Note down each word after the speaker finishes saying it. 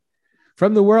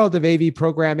From the world of AV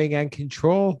programming and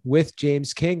control with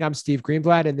James King, I'm Steve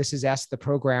Greenblatt, and this is Ask the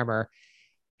Programmer.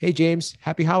 Hey, James,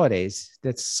 happy holidays.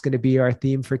 That's going to be our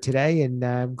theme for today, and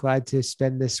I'm glad to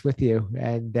spend this with you,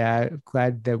 and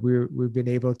glad that we've been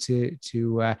able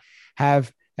to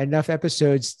have enough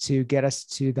episodes to get us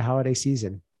to the holiday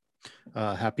season.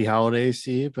 Happy holidays,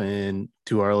 Steve, and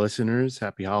to our listeners,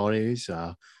 happy holidays.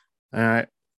 And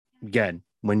again,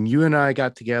 when you and I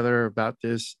got together about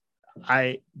this,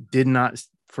 I did not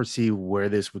foresee where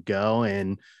this would go,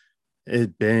 and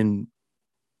it's been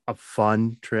a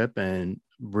fun trip and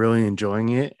really enjoying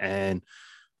it, and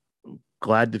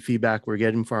glad the feedback we're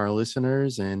getting for our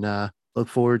listeners, and look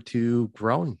forward to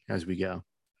growing as we go.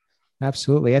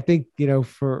 Absolutely. I think,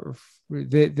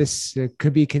 this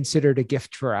could be considered a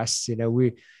gift for us.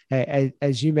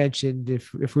 As you mentioned,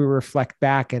 if we reflect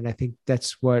back, and I think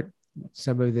that's what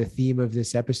some of the theme of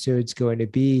this episode is going to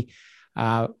be,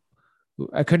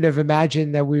 I couldn't have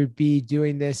imagined that we would be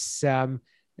doing this and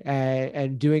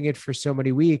doing it for so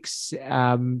many weeks.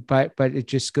 But it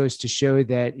just goes to show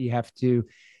that you have to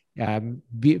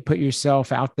put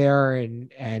yourself out there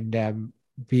and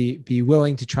be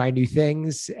willing to try new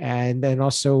things, and then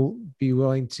also be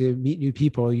willing to meet new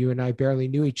people. You and I barely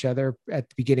knew each other at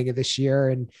the beginning of this year,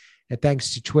 and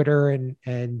thanks to Twitter and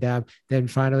then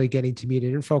finally getting to meet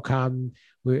at InfoComm,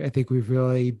 I think we've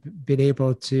really been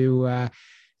able to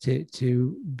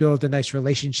build a nice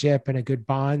relationship and a good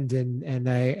bond, and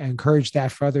I encourage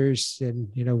that for others. And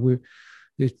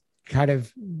it kind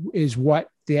of is what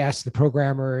the Ask the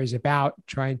Programmer is about,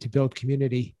 trying to build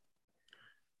community.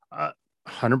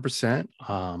 100%.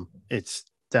 It's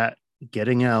that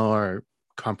getting out of our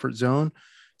comfort zone,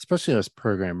 especially as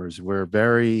programmers. We're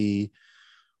very,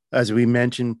 as we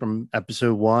mentioned from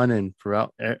episode 1 and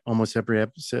throughout almost every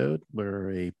episode,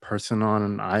 we're a person on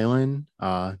an island,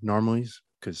 normally,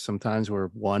 because sometimes we're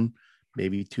one,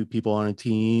 maybe two people on a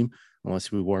team,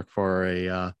 unless we work for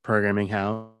a programming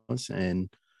house. And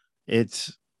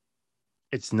it's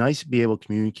nice to be able to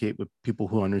communicate with people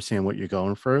who understand what you're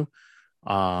going through,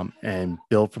 and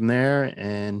build from there.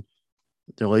 And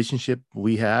the relationship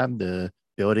we have, the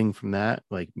building from that,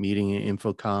 like meeting at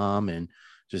InfoComm and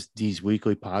just these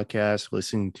weekly podcasts,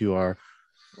 listening to our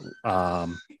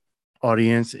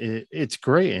audience, it's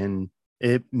great, and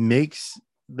it makes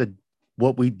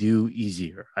what we do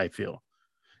easier, I feel.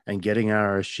 And getting out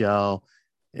of our shell,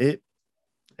 it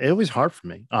was hard for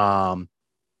me,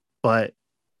 but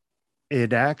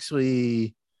it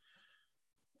actually,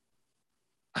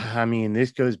 I mean,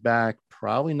 this goes back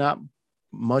probably not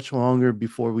much longer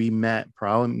before we met,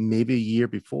 probably maybe a year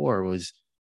before.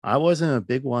 I wasn't a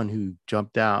big one who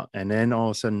jumped out, and then all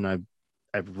of a sudden I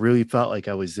really felt like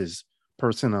I was this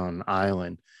person on an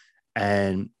island,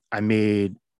 and I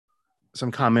made some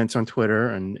comments on Twitter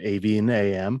and AV and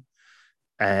AM,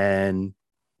 and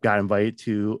got invited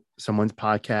to someone's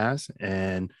podcast,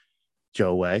 and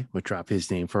Joe Way would drop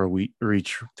his name for a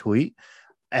retweet,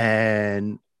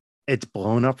 and it's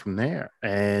blown up from there.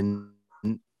 And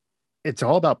it's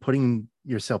all about putting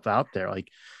yourself out there. Like,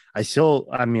 I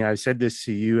said this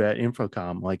to you at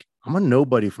InfoComm, like, I'm a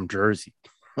nobody from Jersey.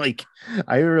 Like,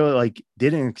 I really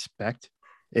didn't expect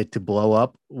it to blow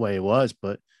up the way it was,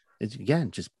 but it's,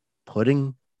 again, just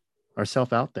putting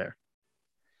ourselves out there.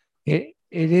 It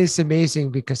is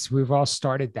amazing because we've all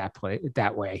started that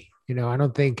way. I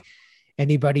don't think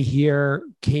anybody here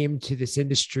came to this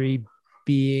industry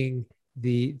being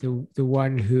the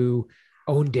one who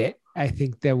owned it. I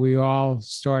think that we all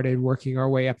started working our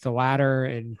way up the ladder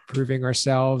and proving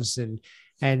ourselves, and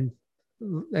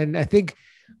I think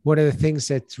one of the things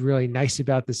that's really nice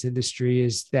about this industry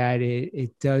is that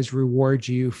it does reward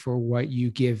you for what you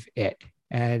give it.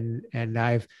 And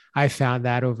I've found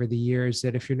that over the years,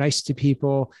 that if you're nice to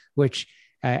people, which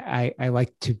I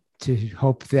like to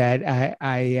hope that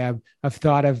I've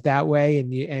thought of that way,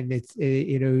 and it's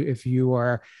if you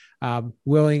are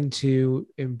willing to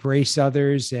embrace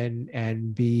others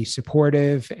and be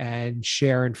supportive and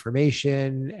share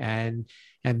information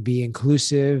and be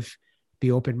inclusive,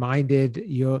 be open-minded,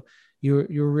 you'll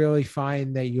really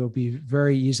find that you'll be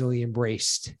very easily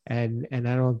embraced. And I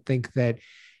don't think that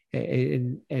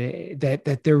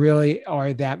that there really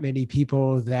are that many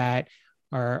people that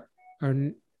are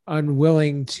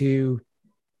unwilling to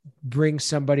bring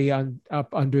somebody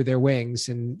up under their wings,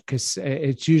 and because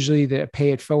it's usually the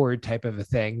pay it forward type of a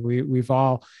thing. We've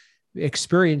all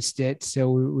experienced it, so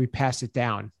we pass it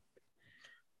down.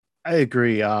 I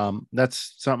agree.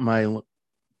 That's something I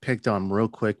picked on real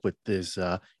quick with this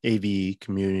AV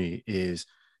community. Is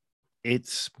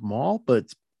it's small but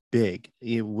it's big.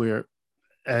 We're,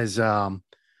 as the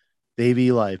AV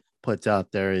Life puts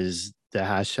out there, is the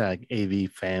hashtag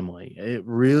AV family. It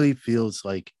really feels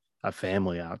like a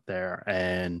family out there.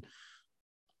 And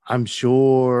I'm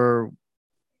sure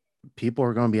people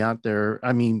are going to be out there.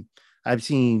 I mean, I've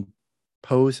seen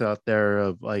posts out there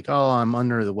of like, oh, I'm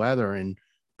under the weather. And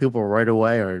people right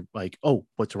away are like, oh,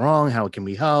 what's wrong? How can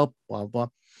we help? Blah, blah.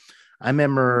 I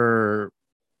remember,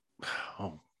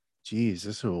 oh, geez,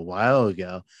 this was a while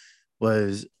ago,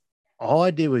 was all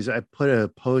I did was I put a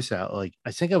post out. Like,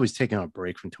 I think I was taking a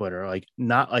break from Twitter, like,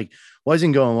 not like,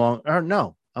 wasn't going long, or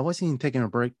no, I wasn't even taking a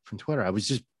break from Twitter. I was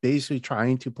just basically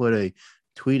trying to put a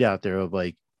tweet out there of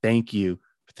like, thank you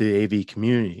to the AV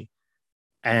community.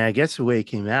 And I guess the way it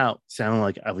came out sounded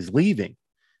like I was leaving.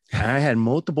 And I had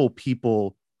multiple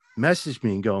people message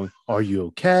me and going, are you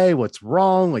okay? What's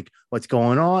wrong? Like, what's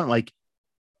going on? Like,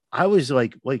 I was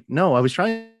like, no, I was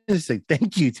trying to say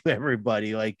thank you to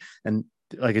everybody. Like, and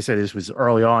like I said, this was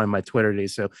early on in my Twitter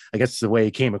days. So I guess the way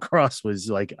it came across was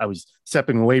like I was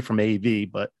stepping away from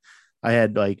AV, but I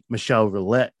had like Michelle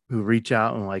Roulette who reach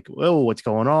out and like, oh, what's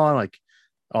going on? Like,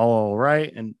 all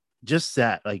right. And just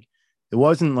that, like, it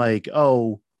wasn't like,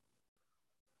 oh,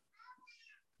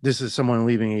 this is someone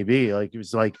leaving AV. Like, it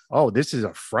was like, oh, this is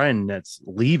a friend that's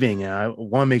leaving, and I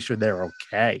want to make sure they're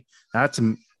okay. That's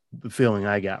the feeling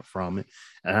I got from it.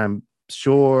 And I'm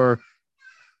sure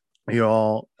you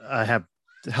all have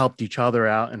helped each other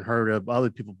out and heard of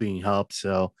other people being helped.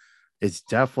 So it's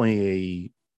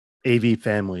definitely AV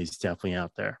family is definitely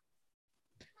out there.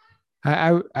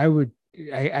 I would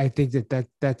I think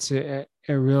that's a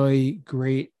really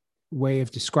great way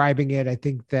of describing it. I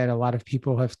think that a lot of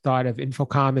people have thought of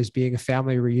Infocom as being a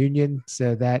family reunion,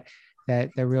 so that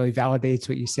really validates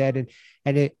what you said.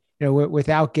 And it,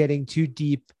 without getting too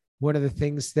deep, one of the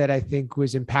things that I think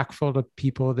was impactful to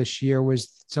people this year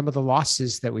was some of the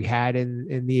losses that we had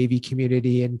in the AV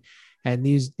community, and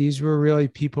these were really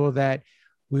people that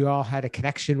we all had a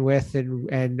connection with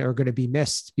and are going to be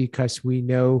missed because we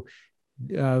know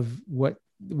of what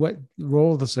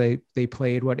roles they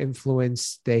played, what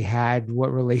influence they had,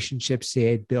 what relationships they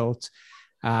had built,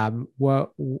 what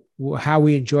how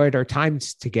we enjoyed our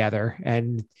times together,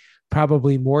 and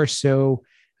probably more so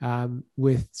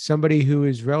with somebody who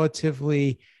is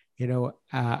relatively,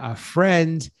 a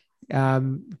friend,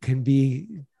 can be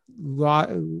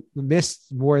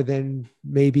missed more than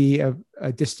maybe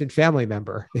a distant family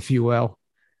member, if you will.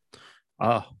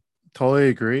 Oh, totally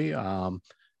agree.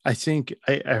 I think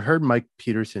I heard Mike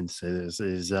Peterson say this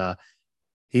is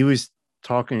he was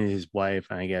talking to his wife,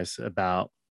 I guess,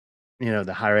 about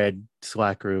the higher ed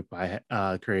Slack group I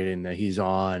created and that he's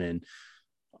on, and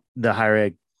the higher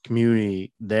ed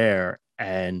community there.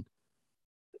 And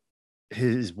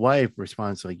his wife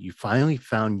responds like, you finally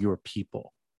found your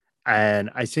people. And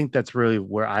I think that's really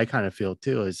where I kind of feel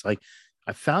too, is like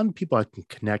I found people I can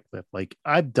connect with. Like,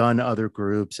 I've done other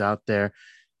groups out there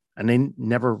and they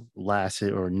never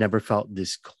lasted or never felt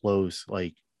this close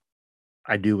like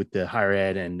I do with the higher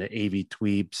ed and the AV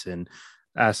tweeps and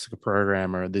Ask a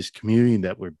Programmer. This community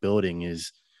that we're building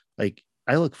is like,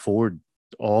 I look forward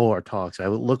to all our talks. I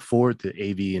would look forward to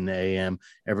AV in the AM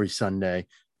every Sunday,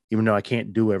 even though I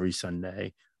can't do every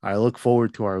Sunday. I look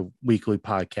forward to our weekly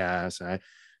podcast.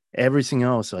 Everything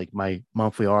else, like my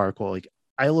monthly article, like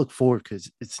I look forward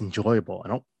because it's enjoyable. I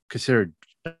don't consider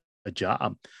it a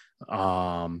job.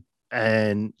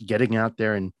 And getting out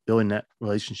there and building that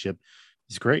relationship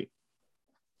is great.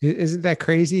 Isn't that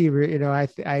crazy?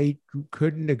 I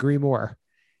couldn't agree more.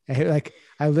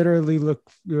 I literally look,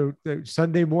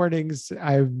 Sunday mornings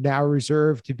I've now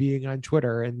reserved to being on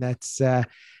Twitter, and that's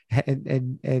and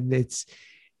it's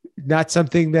not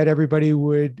something that everybody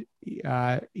would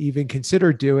even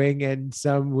consider doing, and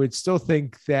some would still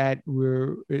think that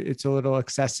it's a little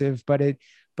excessive. But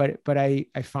I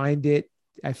find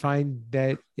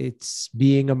that it's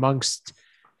being amongst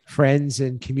friends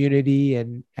and community,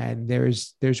 and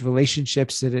there's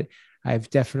relationships that I've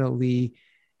definitely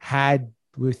had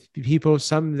with people,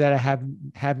 some that I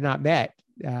have not met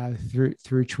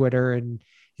through Twitter. And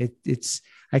it's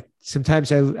I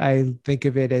sometimes I think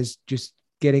of it as just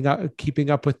keeping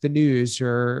up with the news,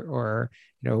 or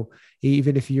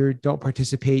even if you don't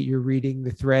participate, you're reading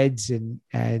the threads, and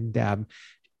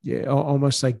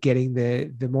almost like getting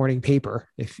the morning paper,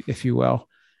 if you will.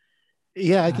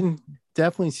 Yeah, I can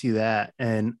definitely see that.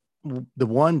 And the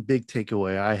one big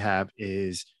takeaway I have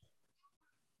is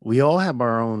we all have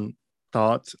our own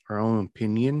thoughts, our own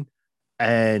opinion.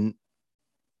 And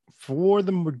for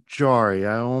the majority,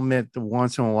 I admit that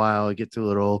once in a while it gets a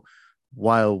little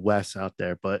wild west out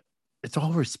there, but it's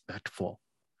all respectful.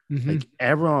 Mm-hmm. Like,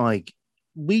 everyone, like,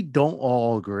 we don't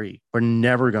all agree. We're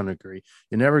never going to agree.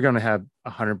 You're never going to have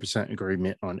 100%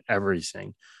 agreement on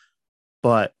everything.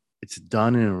 but it's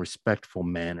done in a respectful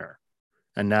manner.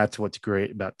 And that's what's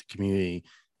great about the community.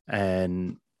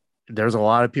 And there's a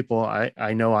lot of people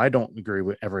I know I don't agree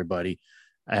with everybody,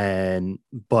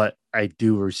 but I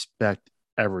do respect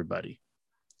everybody.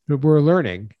 We're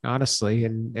learning, honestly,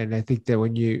 and I think that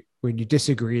when you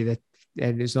disagree, that,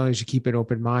 and as long as you keep an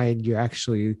open mind, you're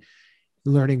actually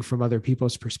learning from other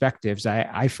people's perspectives.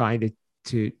 I find it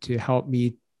to help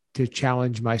me to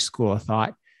challenge my school of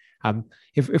thought.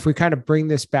 If we kind of bring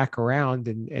this back around,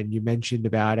 and you mentioned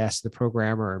about Ask the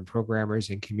Programmer and programmers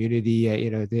and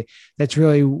community, that's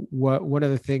really what one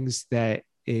of the things that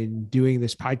in doing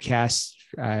this podcast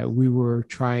we were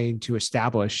trying to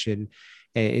establish, and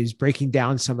is breaking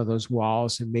down some of those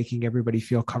walls and making everybody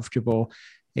feel comfortable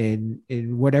in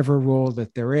whatever role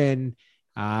that they're in.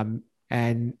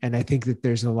 And I think that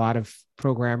there's a lot of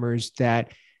programmers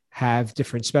that have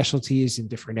different specialties and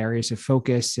different areas of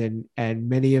focus, and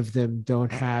many of them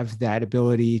don't have that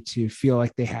ability to feel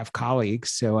like they have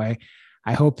colleagues. So I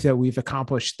hope that we've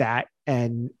accomplished that,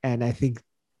 and I think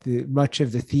much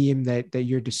of the theme that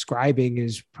you're describing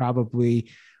is probably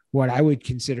what I would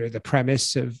consider the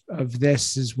premise of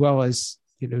this, as well as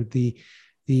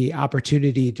the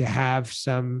opportunity to have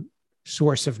some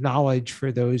source of knowledge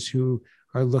for those who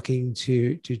are looking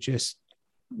to just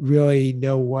really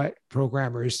know what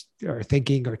programmers are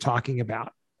thinking or talking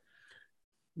about.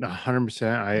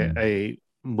 100%.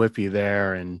 I'm with you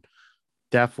there, and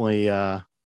definitely,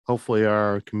 hopefully,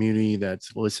 our community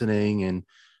that's listening and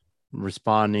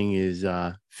responding is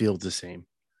feels the same.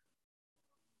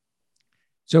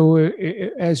 So,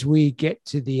 as we get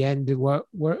to the end, what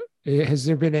has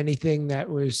there been anything that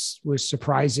was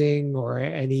surprising, or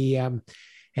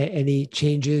any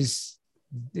changes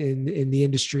in the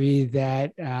industry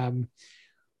that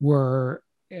were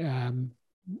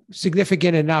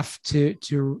significant enough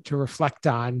to reflect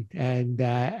on? And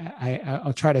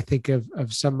I'll try to think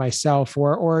of some myself,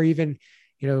 or even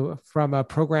from a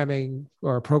programming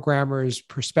or a programmer's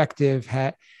perspective.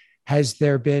 Has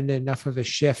there been enough of a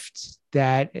shift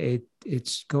that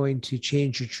it's going to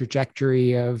change the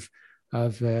trajectory of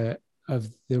the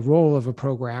role of a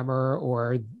programmer,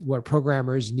 or what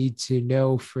programmers need to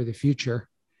know for the future?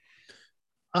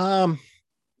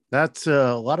 That's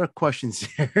a lot of questions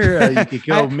here. You could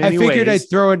go many ways. I figured I'd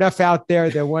throw enough out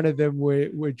there that one of them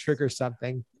would trigger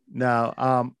something. No,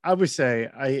 I would say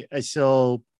I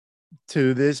still,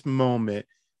 to this moment,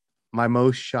 my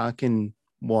most shocking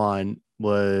one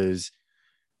was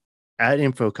at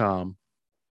Infocom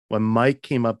when Mike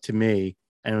came up to me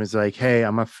and was like, "Hey,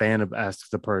 I'm a fan of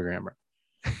Ask the Programmer."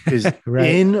 Because right.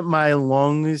 In my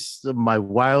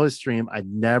wildest dream, I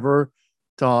never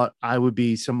thought I would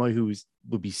be someone who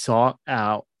would be sought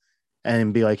out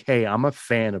and be like, "Hey, I'm a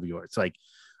fan of yours." Like,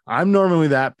 I'm normally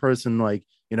that person, like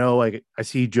I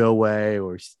see Joe Way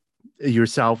or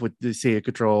yourself with the SEA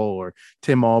Control or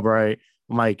Tim Albright.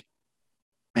 I'm like,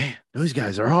 man, those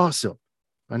guys are awesome.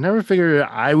 I never figured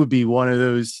I would be one of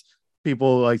those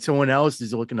people, like someone else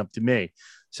is looking up to me.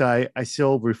 So I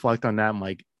still reflect on that. I'm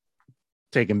like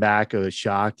taken back. I was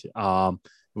shocked. It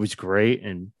was great.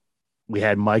 And we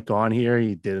had Mike on here.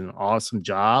 He did an awesome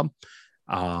job.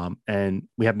 And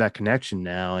we have that connection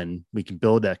now, and we can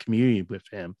build that community with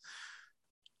him.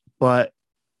 But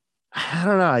I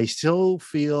don't know. I still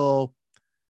feel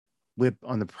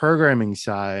on the programming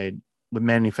side with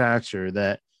manufacturer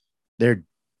that they're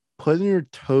putting your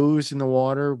toes in the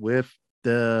water with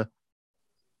the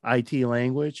IT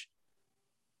language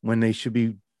when they should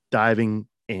be diving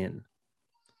in.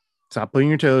 Stop putting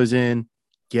your toes in,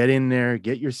 get in there,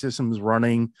 get your systems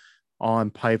running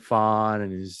on Python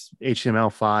and his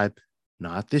HTML5,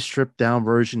 not this stripped down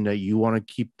version that you want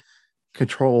to keep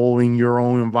controlling your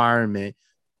own environment.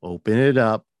 Open it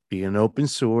up, be an open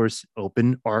source,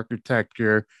 open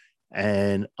architecture,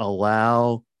 and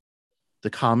allow the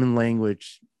common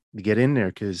language to get in there,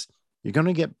 because you're going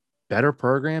to get better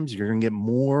programs. You're going to get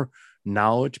more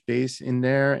knowledge base in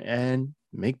there and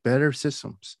make better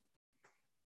systems.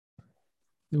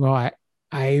 Well,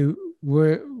 I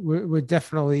would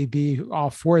definitely be all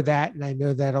for that. And I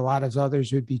know that a lot of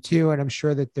others would be too. And I'm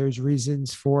sure that there's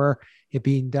reasons for it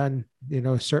being done,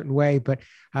 a certain way. But,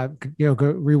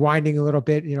 rewinding a little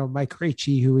bit, Mike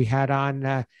Ricci, who we had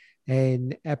on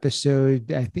in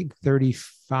episode, I think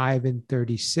 35 and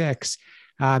 36,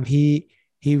 he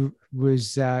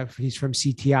was he's from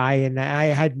CTI, and I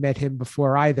had met him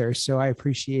before either, so I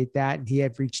appreciate that. And he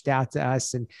had reached out to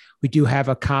us, and we do have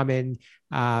a common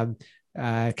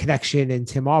connection in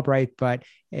Tim Albright. But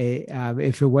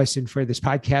if it wasn't for this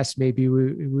podcast, maybe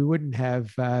we wouldn't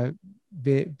have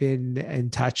been in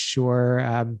touch,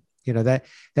 or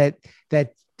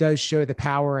that does show the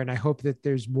power. And I hope that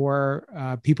there's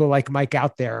more people like Mike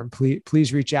out there, and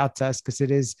please reach out to us, because it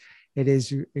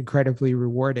is incredibly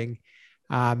rewarding.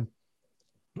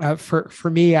 For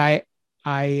me,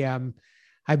 I'm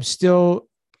still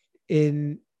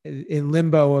in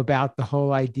limbo about the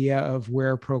whole idea of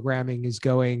where programming is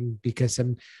going, because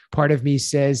part of me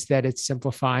says that it's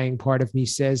simplifying, part of me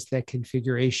says that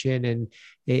configuration and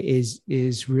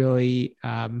is really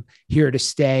here to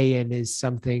stay, and is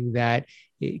something that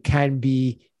it can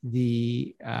be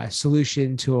the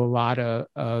solution to a lot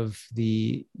of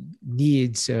the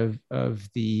needs of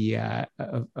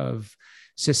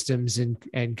systems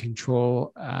and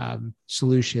control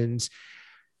solutions.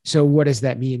 So what does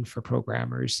that mean for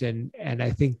programmers? And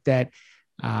I think that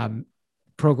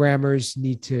programmers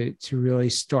need to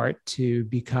really start to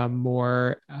become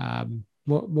more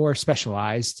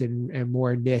specialized and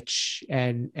more niche,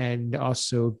 and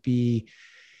also be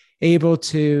able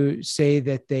to say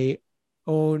that they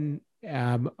own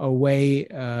own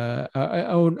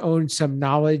some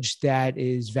knowledge that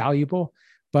is valuable,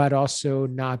 but also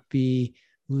not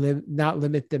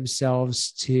limit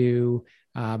themselves to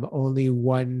only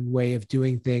one way of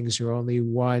doing things, or only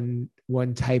one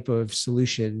type of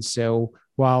solution. So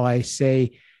while I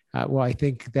say, I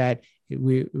think that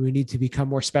we need to become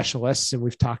more specialists, and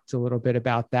we've talked a little bit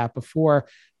about that before,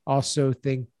 also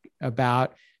think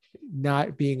about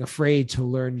not being afraid to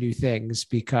learn new things,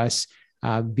 because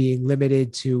being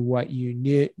limited to what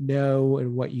you know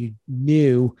and what you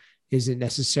knew isn't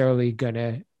necessarily going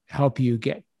to help you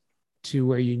get to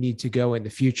where you need to go in the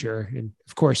future. And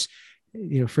of course,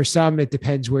 for some, it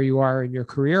depends where you are in your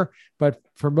career, but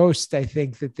for most, I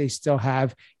think that they still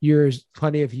have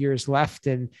plenty of years left,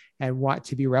 and want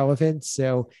to be relevant.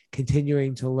 So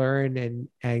continuing to learn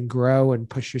and grow and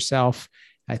push yourself,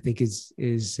 I think is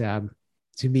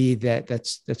to me,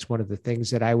 that's one of the things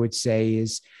that I would say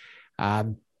is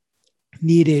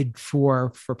needed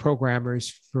for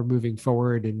programmers for moving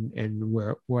forward, and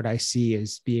what I see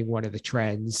as being one of the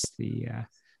trends.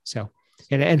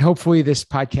 And hopefully this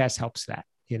podcast helps that.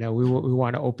 We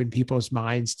want to open people's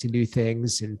minds to new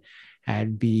things,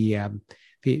 and be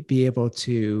able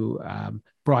to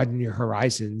broaden your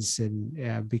horizons,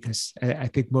 and because I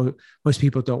think most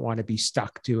people don't want to be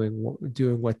stuck doing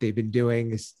what they've been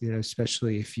doing,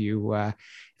 especially if you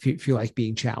like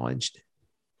being challenged.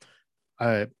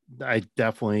 I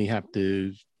definitely have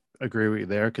to agree with you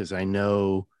there, because I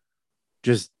know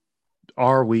just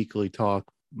our weekly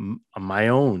talk, my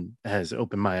own, has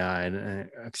opened my eye and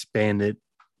expanded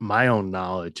my own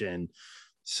knowledge. And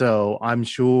so I'm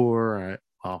sure,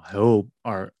 I hope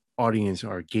our audience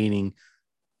are gaining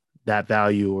that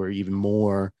value or even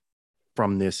more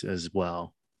from this as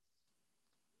well.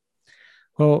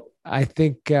 Well, I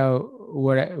think both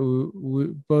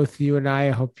you and I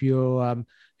hope you'll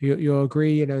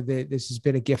agree, that this has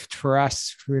been a gift for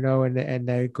us, and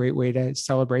a great way to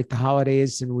celebrate the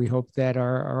holidays. And we hope that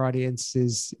our audience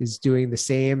is doing the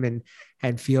same,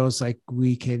 and feels like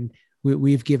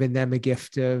we've given them a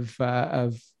gift of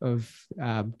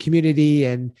community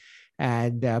and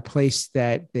a place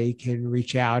that they can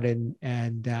reach out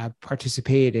and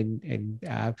participate. And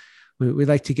we'd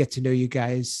like to get to know you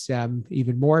guys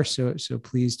even more. So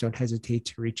please don't hesitate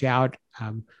to reach out.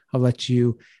 I'll let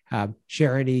you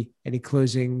share any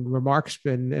closing remarks,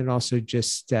 and also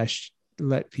just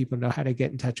let people know how to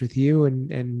get in touch with you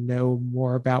and know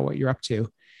more about what you're up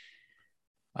to.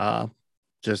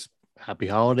 Just happy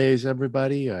holidays,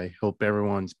 everybody. I hope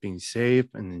everyone's being safe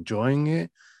and enjoying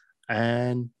it.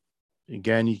 And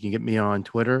again, you can get me on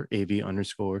Twitter,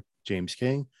 AV_James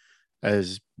King.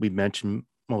 As we mentioned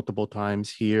multiple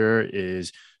times here,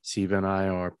 is Steve and I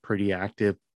are pretty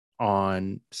active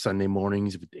on Sunday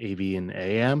mornings with AV and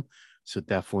AM. So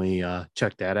definitely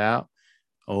check that out.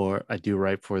 Or I do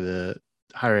write for the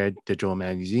Higher Ed Digital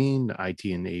Magazine, the IT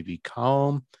and AV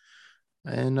column,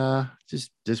 and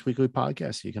just this weekly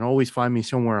podcast. You can always find me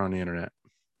somewhere on the internet.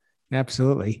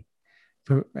 Absolutely.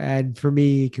 And for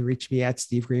me, you can reach me at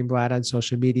Steve Greenblatt on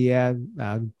social media,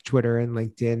 Twitter and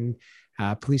LinkedIn.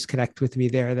 Please connect with me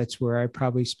there. That's where I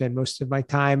probably spend most of my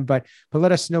time. But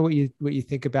let us know what you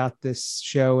think about this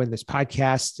show and this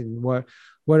podcast, and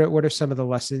what are some of the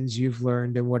lessons you've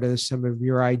learned, and what are some of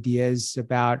your ideas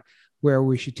about where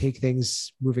we should take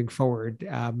things moving forward.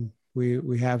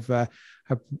 We have a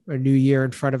new year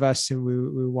in front of us, and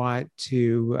we want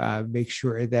to make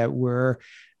sure that we're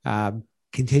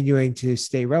continuing to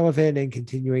stay relevant and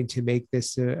continuing to make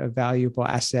this a valuable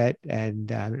asset. And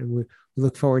we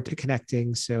look forward to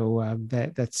connecting. So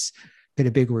that's been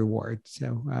a big reward.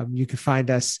 So you can find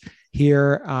us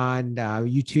here on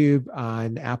YouTube,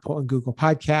 on Apple and Google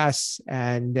Podcasts,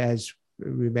 and as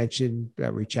we mentioned,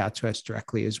 reach out to us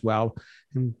directly as well.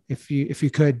 And if you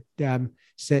could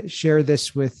share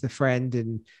this with a friend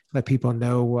and let people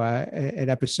know an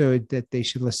episode that they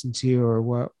should listen to,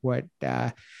 or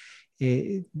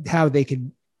how they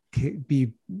can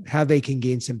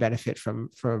gain some benefit from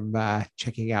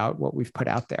checking out what we've put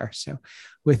out there. So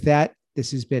with that,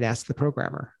 this has been Ask the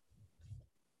Programmer.